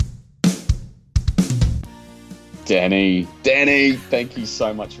Danny, thank you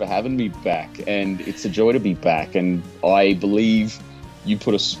so much for having me back. And it's a joy to be back. And I believe you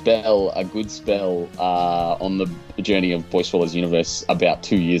put a good spell on the journey of Boy Swallows Universe about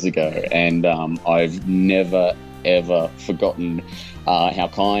 2 years ago. And I've never, ever forgotten how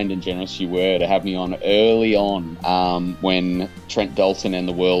kind and generous you were to have me on early on when Trent Dalton and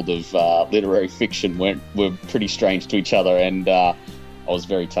the world of literary fiction were pretty strange to each other. And I was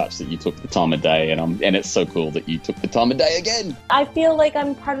very touched that you took the time of day, and it's so cool that you took the time of day again. I feel like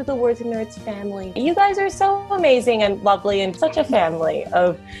I'm part of the Words and Nerds family. You guys are so amazing and lovely, and such a family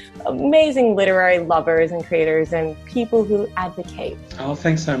of amazing literary lovers and creators and people who advocate. Oh,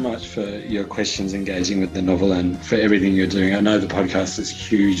 thanks so much for your questions, engaging with the novel, and for everything you're doing. I know the podcast is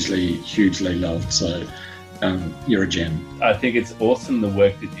hugely, hugely loved, so you're a gem. I think it's awesome the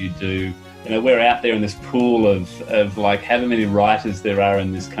work that you do. You know, we're out there in this pool of like however many writers there are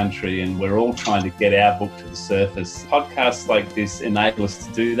in this country, and we're all trying to get our book to the surface. Podcasts like this enable us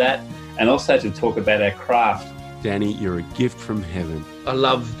to do that, and also to talk about our craft. Danny, you're a gift from heaven. I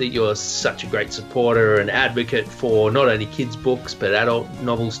love that you're such a great supporter and advocate for not only kids' books, but adult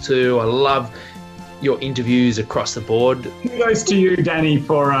novels too. I love your interviews across the board. Kudos to you, Danny,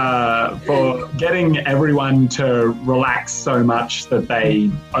 for getting everyone to relax so much that they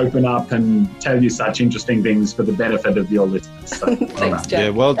open up and tell you such interesting things for the benefit of your listeners. So, Thanks, Jack. Yeah,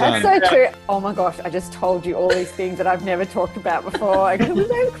 well done. That's so true. Oh my gosh, I just told you all these things that I've never talked about before. I could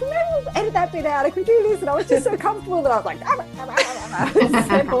edit that bit out. I could do this, and I was just so comfortable that I was like,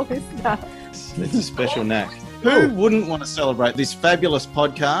 said all this stuff. It's a special knack. Who wouldn't want to celebrate this fabulous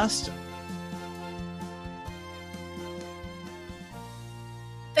podcast?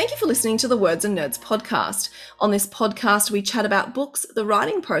 Thank you for listening to the Words and Nerds podcast. On this podcast, we chat about books, the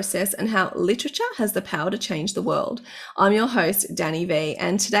writing process, and how literature has the power to change the world. I'm your host, Danny V,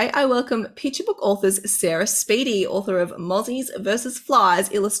 and today I welcome picture book authors Sarah Speedy, author of Mozzies vs.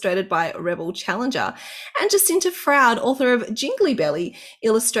 Flies, illustrated by Rebel Challenger, and Jacinta Froud, author of Jingly Belly,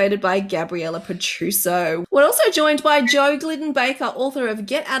 illustrated by Gabriella Petruso. We're also joined by Jo Glidden Baker, author of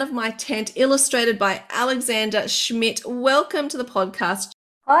Get Out of My Tent, illustrated by Alexander Schmidt. Welcome to the podcast.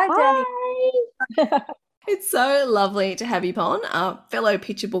 Hi, Danny. It's so lovely to have you on, fellow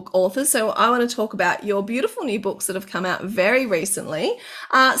picture book authors. So I want to talk about your beautiful new books that have come out very recently.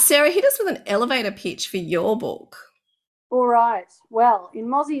 Sarah, hit us with an elevator pitch for your book. All right. Well, in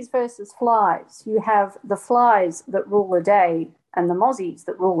Mozzies versus Flies, you have the flies that rule the day and the mozzies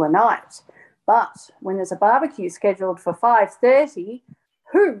that rule the night. But when there's a barbecue scheduled for 5:30,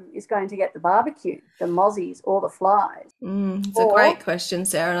 who is going to get the barbecue, the mozzies or the flies? It's a great question,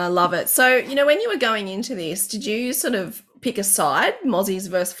 Sarah, and I love it. So, you know, when you were going into this, did you sort of pick a side, mozzies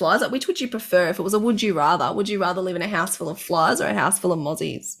versus flies? Like, which would you prefer if it was a would you rather? Would you rather live in a house full of flies or a house full of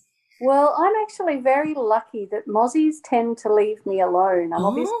mozzies? Well, I'm actually very lucky that mozzies tend to leave me alone. I'm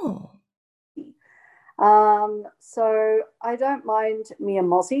obviously so I don't mind me a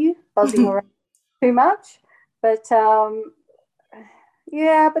mozzie buzzing around too much, but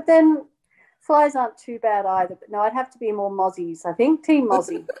yeah, but then flies aren't too bad either. But no, I'd have to be more mozzies, I think. Team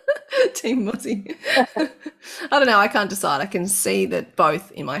mozzie. Team mozzie. I don't know. I can't decide. I can see that both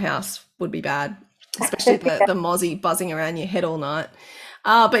in my house would be bad, especially the mozzie buzzing around your head all night.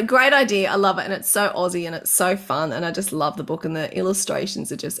 But great idea. I love it. And it's so Aussie and it's so fun. And I just love the book, and the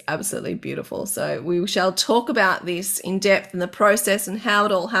illustrations are just absolutely beautiful. So we shall talk about this in depth and the process and how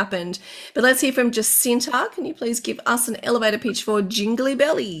it all happened. But let's hear from Jacinta. Can you please give us an elevator pitch for Jingly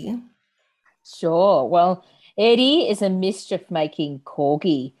Belly? Sure. Well, Eddie is a mischief-making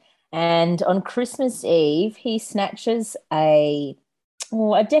corgi, and on Christmas Eve, he snatches a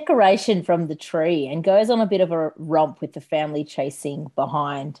decoration from the tree and goes on a bit of a romp with the family chasing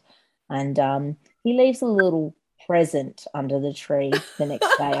behind. And he leaves a little present under the tree the next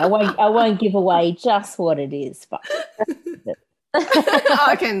day. I won't give away just what it is, but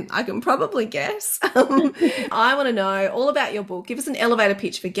I can probably guess. I want to know all about your book. Give us an elevator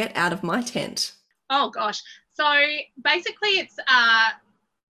pitch for Get Out of My Tent. Oh gosh. So basically it's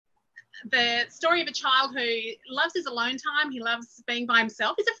the story of a child who loves his alone time. He loves being by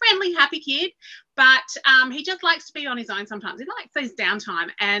himself. He's a friendly, happy kid, but he just likes to be on his own sometimes. He likes his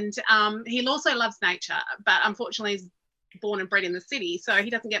downtime, and he also loves nature, but unfortunately he's born and bred in the city, so he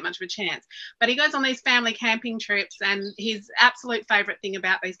doesn't get much of a chance. But he goes on these family camping trips, and his absolute favourite thing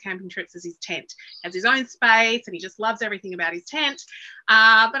about these camping trips is his tent. He has his own space, and he just loves everything about his tent.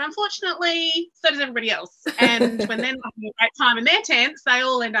 But unfortunately, so does everybody else. And when they're having a great time in their tents, they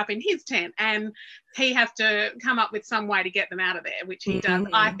all end up in his tent. And he has to come up with some way to get them out of there, which he does,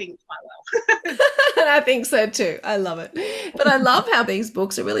 I think, quite well. And I think so too. I love it. But I love how these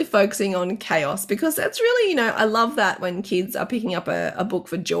books are really focusing on chaos, because that's really, I love that when kids are picking up a book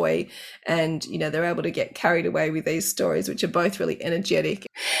for joy and, they're able to get carried away with these stories, which are both really energetic.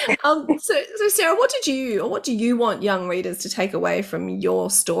 So Sarah, what do you want young readers to take away from your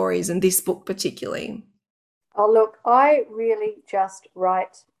stories and this book particularly? Oh, look, I really just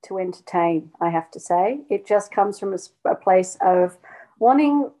write to entertain, I have to say. It just comes from a place of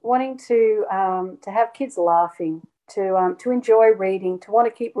wanting to have kids laughing, to enjoy reading, to want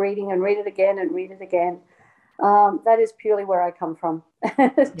to keep reading and read it again and read it again. That is purely where I come from.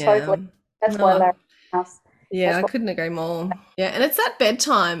 Totally. That's why Larry's house. Yeah, I couldn't agree more. Yeah, and it's that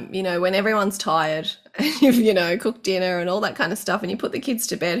bedtime, when everyone's tired and you've, cooked dinner and all that kind of stuff, and you put the kids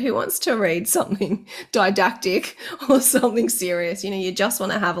to bed. Who wants to read something didactic or something serious? You just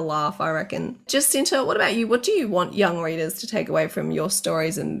want to have a laugh, I reckon. Jacinta, what about you? What do you want young readers to take away from your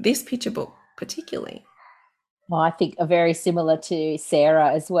stories and this picture book particularly? Well, I think very similar to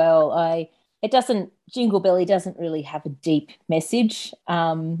Sarah as well. Jingle Belly doesn't really have a deep message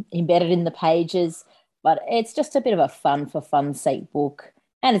embedded in the pages, but it's just a bit of a fun for fun's sake book,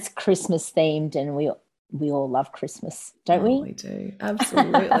 and it's Christmas themed, and we all love Christmas, don't we? We do.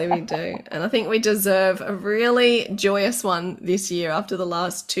 Absolutely, we do. And I think we deserve a really joyous one this year after the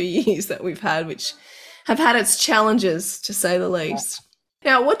last 2 years that we've had, which have had its challenges, to say the least.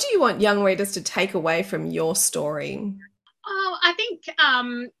 Now, what do you want young readers to take away from your story? Oh, I think,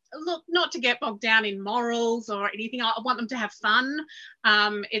 look, not to get bogged down in morals or anything. I want them to have fun.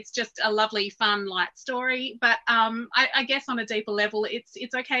 It's just a lovely, fun, light story. But I guess on a deeper level,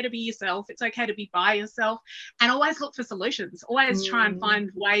 it's okay to be yourself. It's okay to be by yourself, and always look for solutions. Always try and find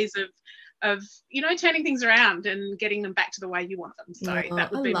ways of turning things around and getting them back to the way you want them. So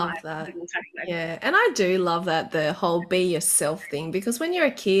that would be my little takeaway. Yeah, and I do love that, the whole be yourself thing, because when you're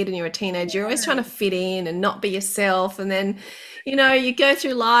a kid and you're a teenager, you're always trying to fit in and not be yourself, and then you go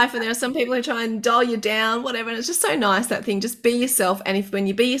through life and there are some people who try and dull you down, whatever, and it's just so nice, that thing, just be yourself, and when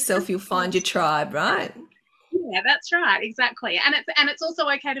you be yourself, you'll find your tribe, right? Yeah, that's right, exactly. And it's also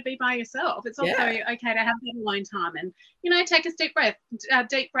okay to be by yourself. It's also okay to have that alone time, and take a deep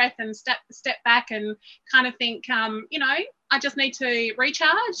breath and step back and kind of think, I just need to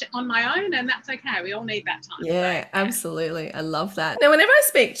recharge on my own, and that's okay. We all need that time. Yeah, absolutely. I love that. Now, whenever I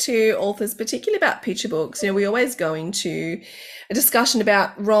speak to authors, particularly about picture books, we always go into a discussion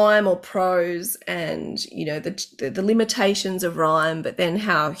about rhyme or prose and, the limitations of rhyme, but then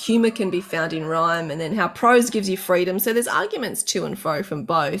how humour can be found in rhyme, and then how prose gives you freedom. So there's arguments to and fro from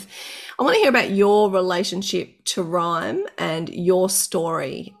both. I want to hear about your relationship to rhyme and your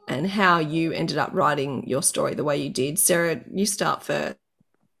story and how you ended up writing your story the way you did. Sarah, you start first.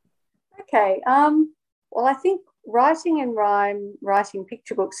 Okay. Well, I think writing in rhyme, writing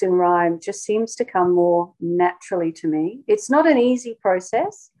picture books in rhyme just seems to come more naturally to me. It's not an easy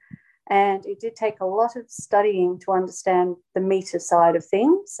process, and it did take a lot of studying to understand the meter side of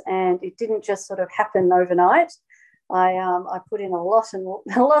things, and it didn't just sort of happen overnight. I put in lots and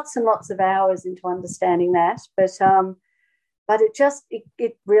lots of hours into understanding that, but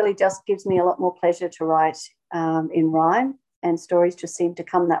it really just gives me a lot more pleasure to write in rhyme, and stories just seem to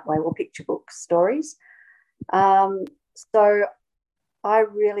come that way, or picture book stories. So I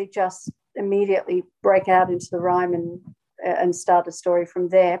really just immediately break out into the rhyme and start a story from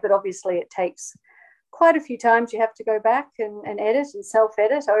there. But obviously it takes quite a few times. You have to go back and edit and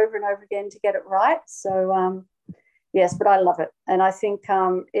self-edit over and over again to get it right. So yes, but I love it. And I think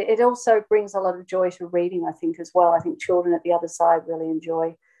it also brings a lot of joy to reading, I think, as well. I think children at the other side really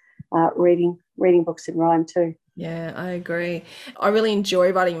enjoy reading books in rhyme too. Yeah, I agree. I really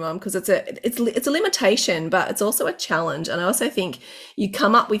enjoy writing rhyme because it's a limitation, but it's also a challenge. And I also think you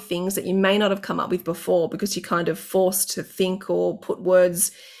come up with things that you may not have come up with before, because you're kind of forced to think or put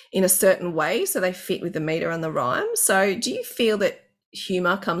words in a certain way so they fit with the meter and the rhyme. So do you feel that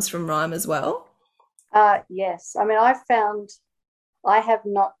humour comes from rhyme as well? Yes. I mean, I've found I have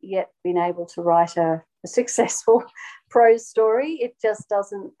not yet been able to write a successful prose story. It just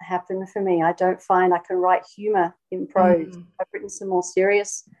doesn't happen for me. I don't find I can write humour in prose. I've written some more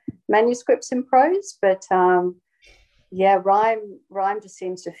serious manuscripts in prose, but rhyme just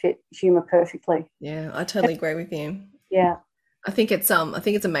seems to fit humour perfectly. Yeah, I totally agree with you. Yeah. I think it's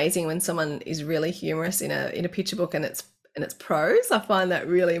amazing when someone is really humorous in a picture book and it's prose. I find that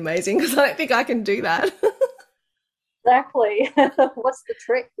really amazing because I don't think I can do that.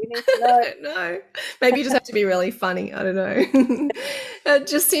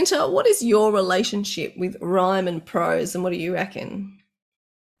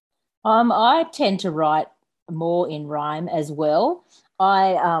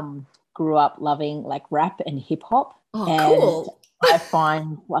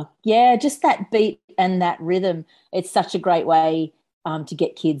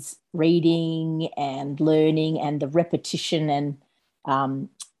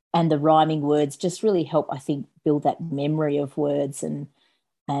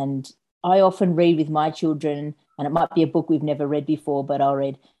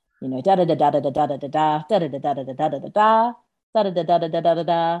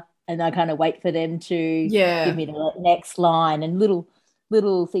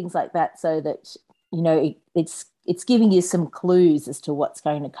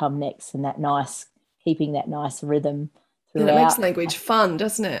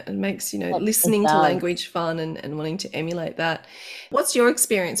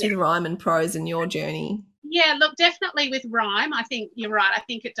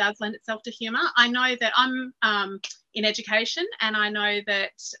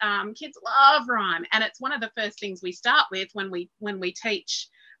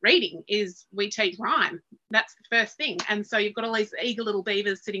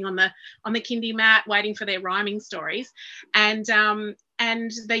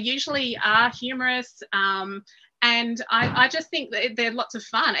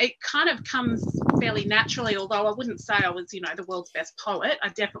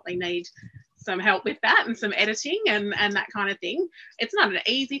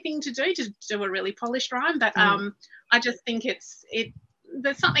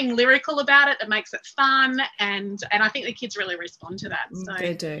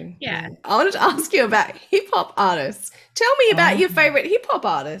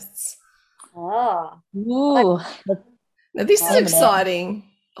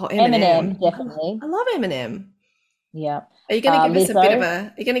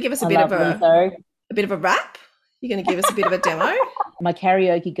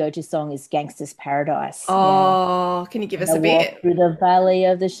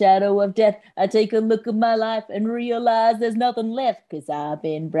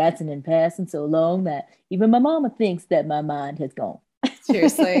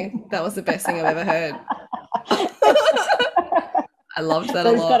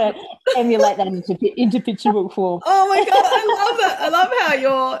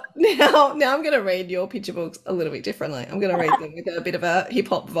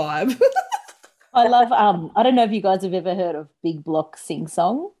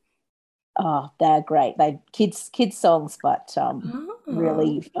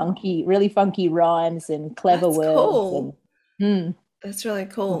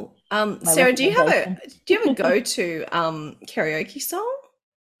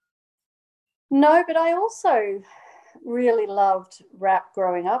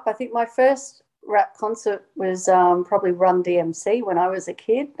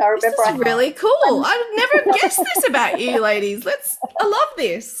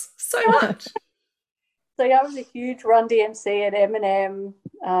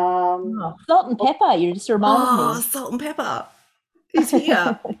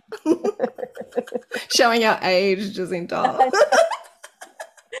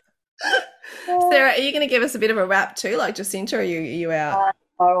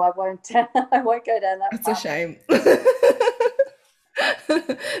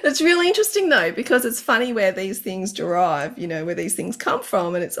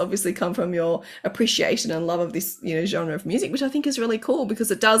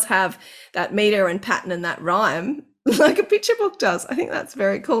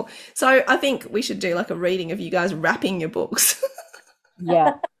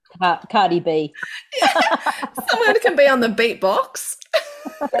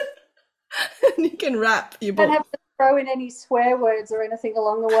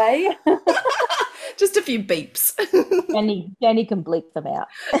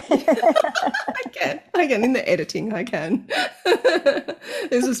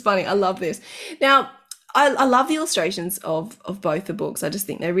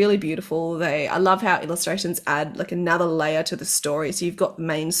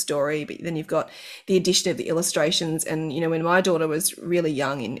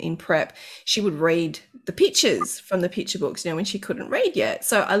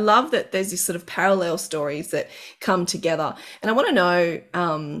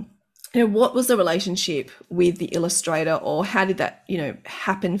 what was the relationship with the illustrator, or how did that,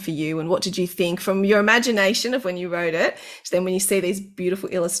 happen for you? And what did you think from your imagination of when you wrote it to then when you see these beautiful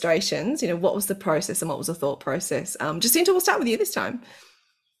illustrations, what was the process and what was the thought process? Jacinta, we'll start with you this time.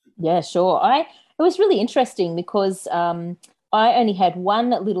 Yeah, sure. It was really interesting because I only had one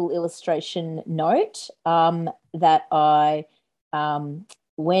little illustration note that I,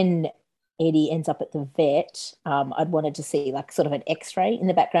 when Eddie ends up at the vet, I'd wanted to see like sort of an x-ray in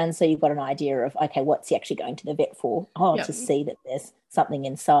the background, so you've got an idea of, okay, what's he actually going to the vet for? To see that there's something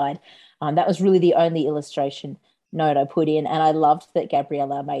inside. That was really the only illustration note I put in, and I loved that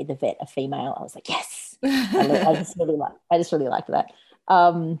Gabriella made the vet a female. I was like, yes. I just really liked that.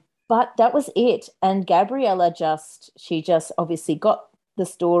 But that was it. And Gabriella she just obviously got the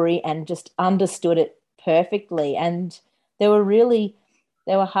story and just understood it perfectly. And there were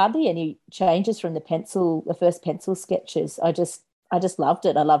hardly any changes from the first pencil sketches. I just loved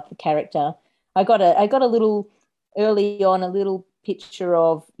it. I loved the character. I got a little early on, a little picture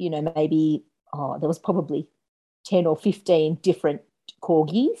of, maybe, there was probably 10 or 15 different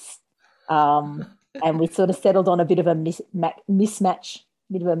corgis. And we sort of settled on a bit of a mismatch,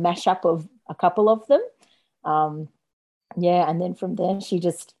 bit of a mashup of a couple of them. And then from there, she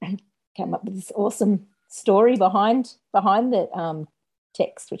just came up with this awesome story behind the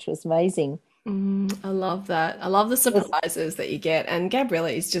text, which was amazing. I love that. I love the surprises that you get. And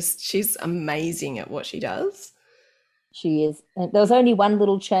Gabriella she's amazing at what she does. She is. And there was only one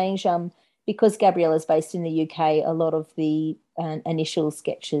little change. Because Gabriella's based in the UK, a lot of the initial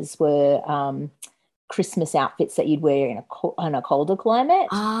sketches were Christmas outfits that you'd wear in a colder climate.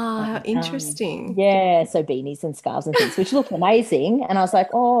 How interesting. So beanies and scarves and things, which looked amazing. And I was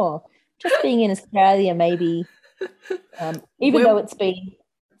like, just being in Australia, maybe, even though it's been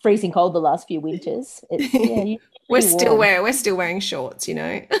freezing cold the last few winters, we're still wearing shorts,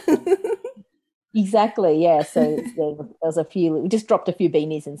 Exactly, yeah. So there was a few. We just dropped a few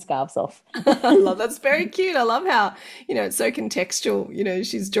beanies and scarves off. I love that's very cute. I love how it's so contextual.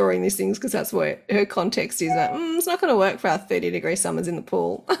 She's drawing these things because that's where her context is. That it's not going to work for our 30-degree summers in the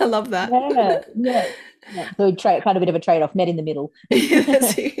pool. I love that. Yeah. So we kind of a bit of a trade-off, met in the middle.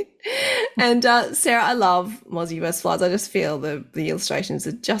 That's it. And Sarah, I love Mozzie vs. Flies. I just feel the illustrations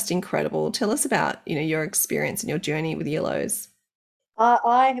are just incredible. Tell us about your experience and your journey with Yellows.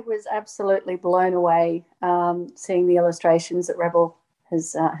 I was absolutely blown away seeing the illustrations that Rebel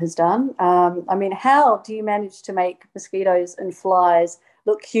has done. How do you manage to make mosquitoes and flies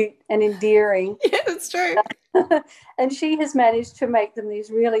look cute and endearing? Yeah, that's true. And she has managed to make them these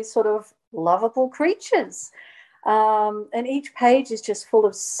really sort of lovable creatures. And each page is just full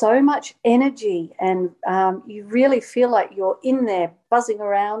of so much energy, and you really feel like you're in there buzzing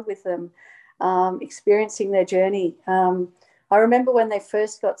around with them, experiencing their journey. I remember when they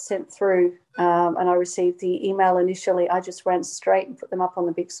first got sent through and I received the email initially, I just ran straight and put them up on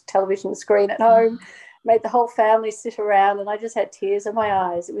the big television screen at home, made the whole family sit around, and I just had tears in my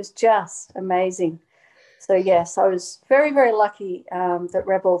eyes. It was just amazing. So, yes, I was very, very lucky that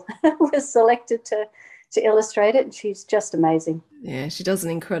Rebel was selected to illustrate it, and she's just amazing. Yeah, she does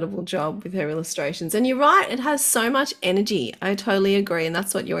an incredible job with her illustrations. And you're right, it has so much energy. I totally agree, and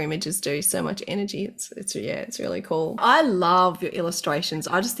that's what your images do, so much energy. It's really cool. I love your illustrations.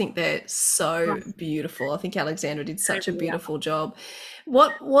 I just think they're so beautiful. I think Alexandra did such a beautiful job.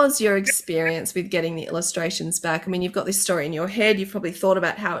 What was your experience with getting the illustrations back? I mean, you've got this story in your head, you've probably thought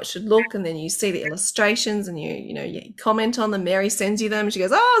about how it should look, and then you see the illustrations and you comment on them. Mary sends you them and she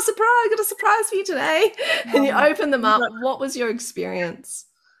goes, "Oh, surprise, got a surprise for you today." And you open them up. What was your experience?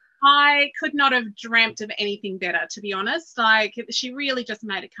 I could not have dreamt of anything better, to be honest. Like, she really just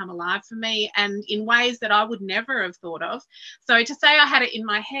made it come alive for me, and in ways that I would never have thought of. So to say I had it in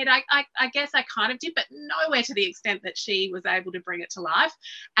my head, I guess I kind of did, but nowhere to the extent that she was able to bring it to life.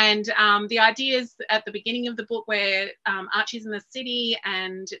 And the ideas at the beginning of the book where Archie's in the city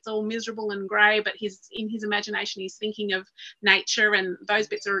and it's all miserable and grey, but in his imagination he's thinking of nature, and those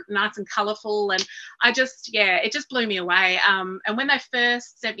bits are nice and colourful. And it just blew me away. And when they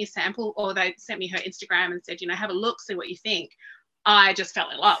first sent me sample, or they sent me her Instagram and said, have a look, see what you think, I just fell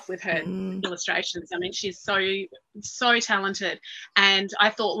in love with her illustrations. I mean, she's so talented, and I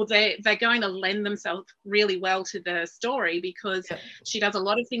thought, well, they're going to lend themselves really well to the story, because she does a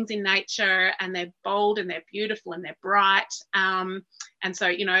lot of things in nature, and they're bold and they're beautiful and they're bright, and so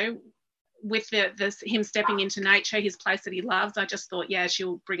with him stepping into nature, his place that he loves, I just thought, yeah,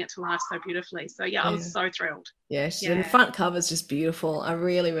 she'll bring it to life so beautifully. So yeah, I was so thrilled. Yeah, the front cover is just beautiful. I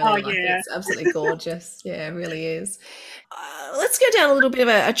really like it. It's absolutely gorgeous. Yeah, it really is. Let's go down a little bit of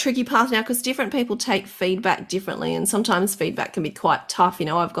a tricky path now, because different people take feedback differently, and sometimes feedback can be quite tough. You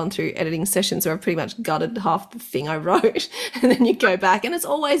know, I've gone through editing sessions where I've pretty much gutted half the thing I wrote, and then you go back and it's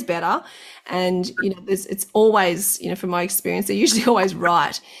always better. And, you know, it's always, you know, from my experience, they're usually always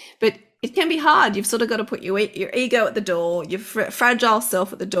right. But it can be hard. You've sort of got to put your ego at the door, your fragile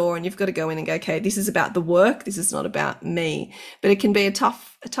self at the door, and you've got to go in and go, okay, this is about the work. This is not about me. But it can be a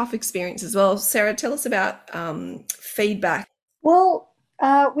tough experience as well. Sarah, tell us about feedback. Well,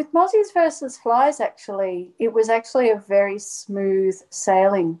 with Mozzies versus Flies, actually, it was actually a very smooth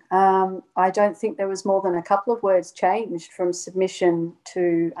sailing. I don't think there was more than a couple of words changed from submission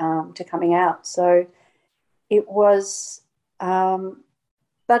to coming out. So it was,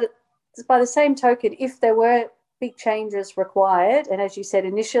 but by the same token, if there were big changes required, and as you said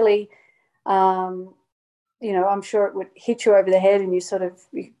initially, you know, I'm sure it would hit you over the head, and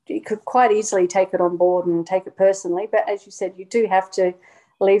you could quite easily take it on board and take it personally. But as you said, you do have to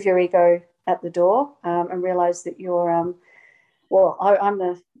leave your ego at the door and realise that you're, I'm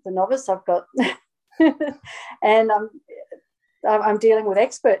the novice. I've got, and I'm dealing with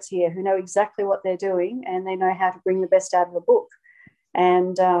experts here who know exactly what they're doing, and they know how to bring the best out of the book.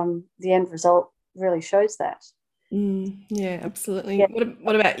 And the end result really shows that. Yeah, absolutely. Yeah.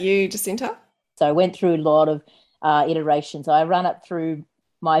 What about you, Jacinta? So I went through a lot of iterations. I ran it through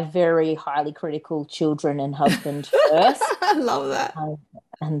my very highly critical children and husband first. I love that.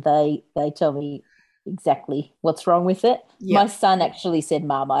 And they tell me exactly what's wrong with it. Yep. My son actually said,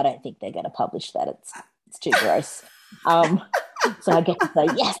 "Mum, I don't think they're going to publish that. It's too gross." So I get to say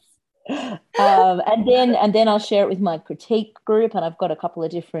yes. And then I'll share it with my critique group, and I've got a couple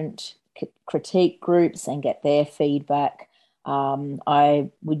of different critique groups and get their feedback. I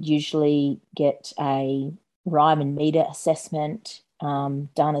would usually get a rhyme and meter assessment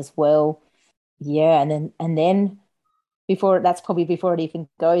done as well. Yeah, and then that's probably before it even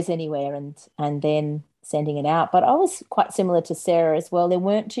goes anywhere, and then sending it out. But I was quite similar to Sarah as well. There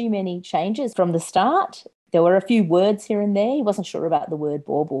weren't too many changes from the start. There were a few words here and there. He wasn't sure about the word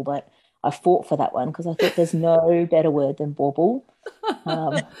bauble, but I fought for that one because I thought there's no better word than bauble.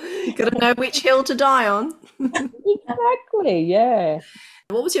 You've got to know which hill to die on. Exactly, yeah.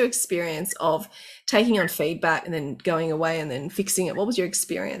 What was your experience of taking on feedback and then going away and then fixing it? What was your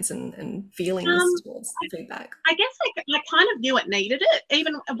experience and feelings towards the feedback? I guess I kind of knew it needed it.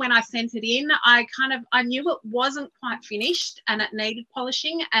 Even when I sent it in, I knew it wasn't quite finished and it needed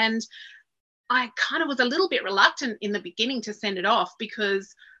polishing. And I kind of was a little bit reluctant in the beginning to send it off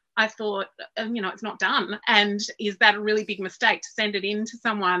because I thought, you know, it's not done. And is that a really big mistake to send it in to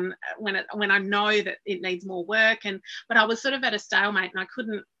someone when I know that it needs more work? But I was sort of at a stalemate and I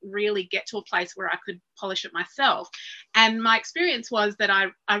couldn't really get to a place where I could polish it myself. And my experience was that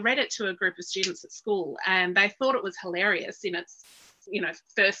I read it to a group of students at school and they thought it was hilarious in its, you know,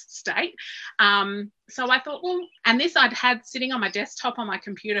 first state. So I thought, well, and this I'd had sitting on my desktop on my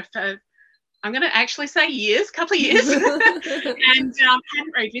computer for, I'm going to actually say couple of years, and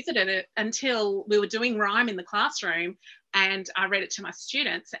hadn't revisited it until we were doing rhyme in the classroom and I read it to my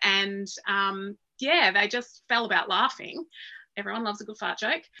students and, they just fell about laughing. Everyone loves a good fart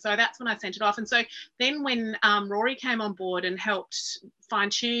joke. So that's when I sent it off. And so then when Rory came on board and helped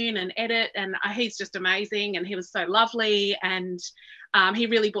fine tune and edit, and he's just amazing and he was so lovely and he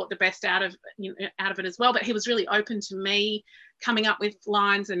really brought the best out of it as well. But he was really open to me coming up with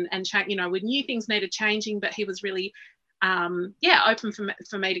lines and you know, we knew things needed changing, but he was really open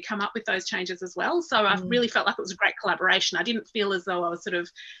for me to come up with those changes as well. So I really felt like it was a great collaboration. I didn't feel as though I was sort of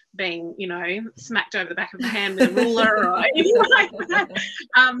being, you know, smacked over the back of the hand with a ruler or anything like that.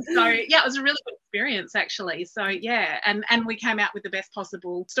 It was a really good experience actually. So and we came out with the best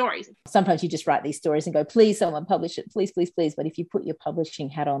possible stories. Sometimes you just write these stories and go, please someone publish it, please, please, please. But if you put your publishing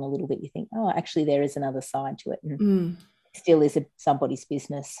hat on a little bit, you think, oh, actually there is another side to it. And still is somebody's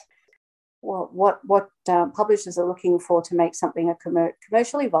business. Well, what publishers are looking for to make something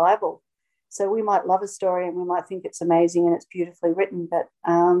commercially viable. So we might love a story and we might think it's amazing and it's beautifully written, but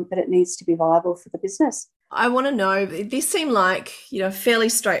it needs to be viable for the business. I want to know, this seemed like, you know, a fairly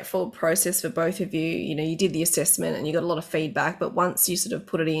straightforward process for both of you. You know, you did the assessment and you got a lot of feedback, but once you sort of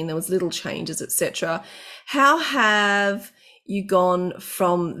put it in, there was little changes, etc. How have you gone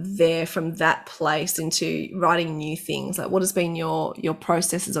from that place into writing new things? Like, what has been your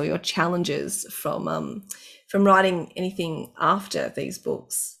processes or your challenges from writing anything after these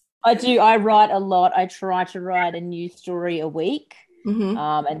books? I write a lot. I try to write a new story a week.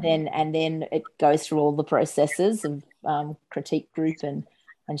 And then it goes through all the processes of critique group and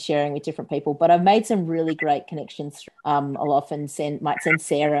sharing with different people. But I've made some really great connections. I'll often might send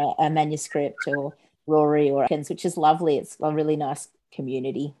Sarah a manuscript, or Rory, or which is lovely. It's a really nice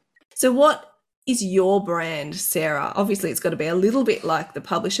community. So what is your brand, Sarah? Obviously, it's got to be a little bit like the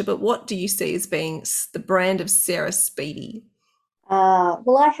publisher, but what do you see as being the brand of Sarah Speedy?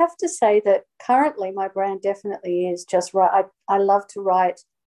 Well, I have to say that currently my brand definitely is just right. I love to write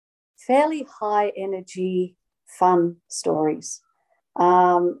fairly high energy, fun stories.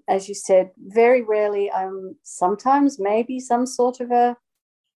 As you said, very rarely, sometimes maybe some sort of a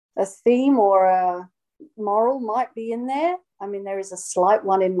theme or a moral might be in there. I mean, there is a slight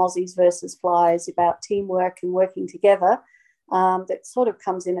one in Mozzies versus Flies about teamwork and working together that sort of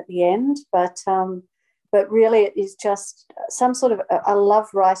comes in at the end. But really it is just some sort of, I love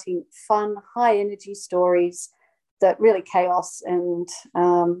writing fun, high energy stories that really chaos and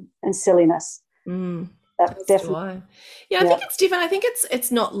silliness. Definitely. I think it's different. I think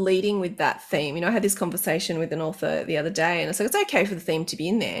it's not leading with that theme. You know, I had this conversation with an author the other day, and it's like, it's okay for the theme to be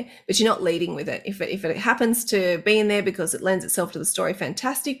in there, but you're not leading with it. If it happens to be in there because it lends itself to the story,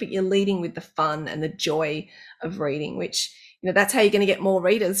 fantastic, but you're leading with the fun and the joy of reading, which, you know, that's how you're going to get more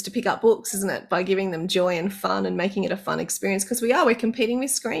readers to pick up books, isn't it? By giving them joy and fun and making it a fun experience, because we're competing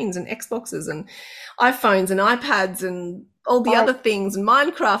with screens and Xboxes and iPhones and iPads and all the other things, and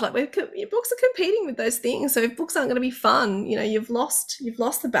Minecraft. Like, your books are competing with those things. So if books aren't going to be fun, you know, you've lost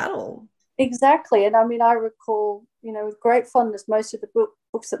the battle. Exactly. And I mean, I recall, you know, with great fondness, most of the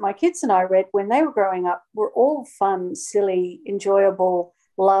books that my kids and I read when they were growing up were all fun, silly, enjoyable,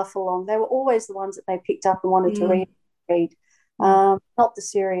 laugh along. They were always the ones that they picked up and wanted to read. Not the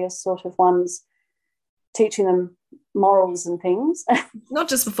serious sort of ones teaching them morals and things. Not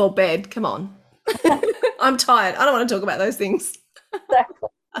just before bed. Come on. I'm tired. I don't want to talk about those things. Exactly.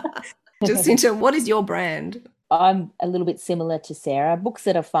 Jacinta, what is your brand? I'm a little bit similar to Sarah. Books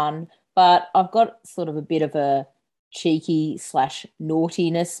that are fun, but I've got sort of a bit of a cheeky /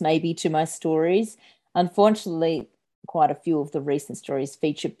 naughtiness maybe to my stories. Unfortunately, quite a few of the recent stories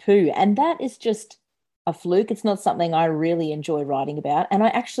feature poo, and that is just a fluke. It's not something I really enjoy writing about, and I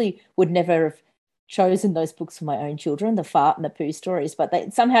actually would never have chosen those books for my own children, the fart and the poo stories, but they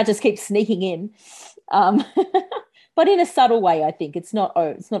somehow just keep sneaking in, but in a subtle way. I think it's not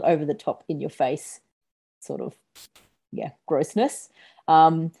over the top, in your face sort of grossness,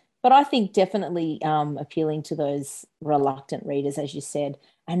 but I think definitely appealing to those reluctant readers, as you said,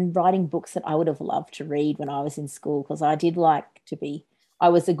 and writing books that I would have loved to read when I was in school, because I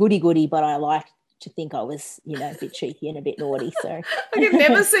was a goody but I liked to think I was, you know, a bit cheeky and a bit naughty. So I can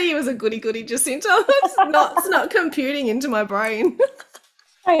never see you as a goody, Jacinta. It's not computing into my brain.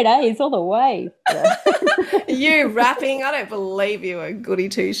 Straight A's all the way. Yeah. You rapping? I don't believe you are goody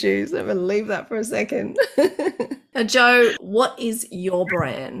two shoes. Don't believe that for a second. Now, Jo, what is your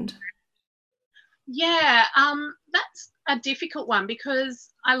brand? Yeah, that's a difficult one, because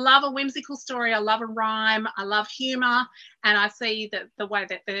I love a whimsical story, I love a rhyme, I love humour, and I see that the way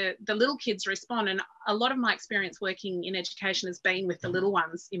that the little kids respond, and a lot of my experience working in education has been with the little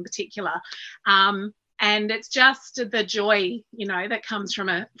ones in particular, and it's just the joy, you know, that comes from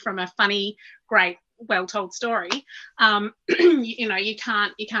a funny, great, well-told story. You know, you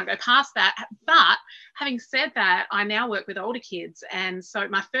can't go past that. But having said that, I now work with older kids, and so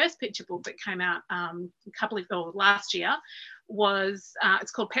my first picture book that came out last year was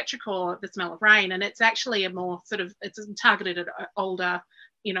it's called Petrichor: The Smell of Rain, and it's actually it's targeted at older,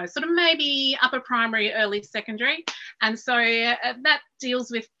 you know, sort of maybe upper primary, early secondary, and so that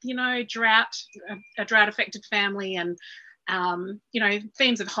deals with, you know, a drought affected family, and you know,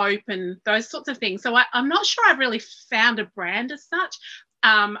 themes of hope and those sorts of things. So I'm not sure I've really found a brand as such.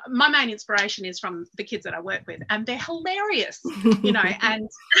 My main inspiration is from the kids that I work with, and they're hilarious, you know, and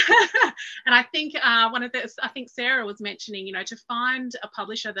and I think I think Sarah was mentioning, you know, to find a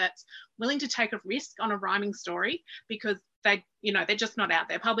publisher that's willing to take a risk on a rhyming story, because they're just not out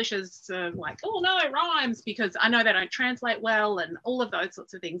there. Publishers are like, oh no, rhymes, because I know they don't translate well and all of those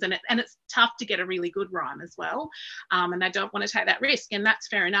sorts of things, and it's tough to get a really good rhyme as well, and they don't want to take that risk, and that's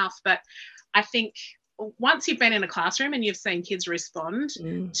fair enough. But I think once you've been in a classroom and you've seen kids respond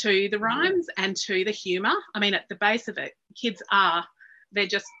to the rhymes and to the humour, I mean, at the base of it, kids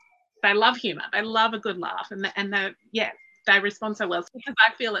they love humour, they love a good laugh, and they respond so well, because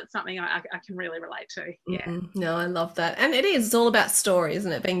I feel it's something I can really relate to. Yeah. No, I love that. And it's all about story,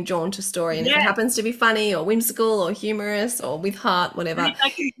 isn't it? Being drawn to story. And if it happens to be funny or whimsical or humorous or with heart, whatever.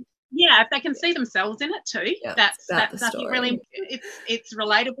 yeah, if they can see themselves in it too, Yeah, that's the I think story. really it's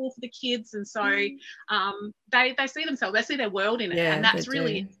relatable for the kids, and so they see themselves, they see their world in it, Yeah, and that's they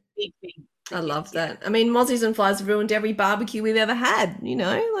really do. a big thing. for I kids, love yeah. that. I mean, Mozzies and Flies have ruined every barbecue we've ever had, you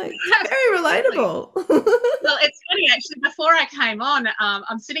know, like very relatable. Well, it's funny actually. Before I came on,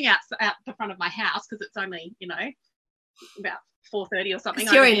 I'm sitting out the front of my house because it's only about 4:30 or something.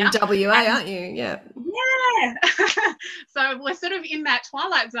 You're over in here. WA, aren't you? Yeah. Yeah. So we're sort of in that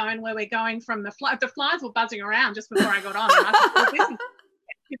twilight zone where we're going from the flies were buzzing around just before I got on. And I thought, well, this is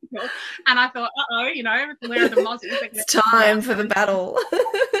typical. And I thought, where are the Mozzies? It's time for the battle.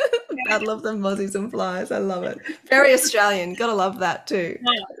 The battle of the Mozzies and Flies. I love it. Very Australian. Gotta love that too.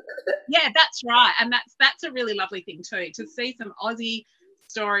 Yeah, that's right. And that's a really lovely thing too, to see some Aussie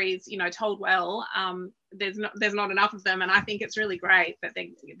stories, told well. There's not enough of them, and I think it's really great that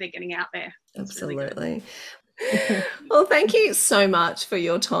they're getting out there. It's really good. Absolutely. Well, thank you so much for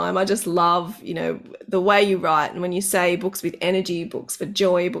your time. I just love, the way you write, and when you say books with energy, books for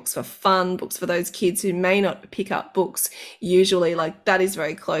joy, books for fun, books for those kids who may not pick up books usually, like that is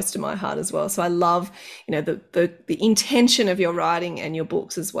very close to my heart as well. So I love, the intention of your writing and your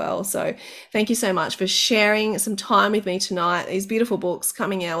books as well. So thank you so much for sharing some time with me tonight. These beautiful books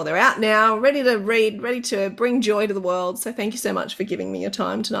coming out, well, they're out now, ready to read, ready to bring joy to the world. So thank you so much for giving me your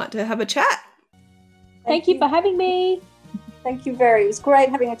time tonight to have a chat. Thank you for having me. Thank you very. It was great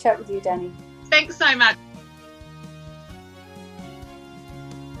having a chat with you, Danny. Thanks so much.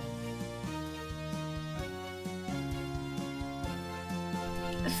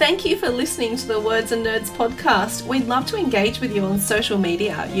 Thank you for listening to the Words and Nerds podcast. We'd love to engage with you on social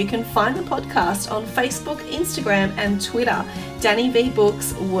media. You can find the podcast on Facebook, Instagram, and Twitter. Danny V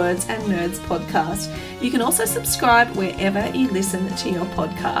Books, Words and Nerds podcast. You can also subscribe wherever you listen to your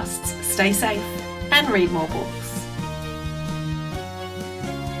podcasts. Stay safe and read more books.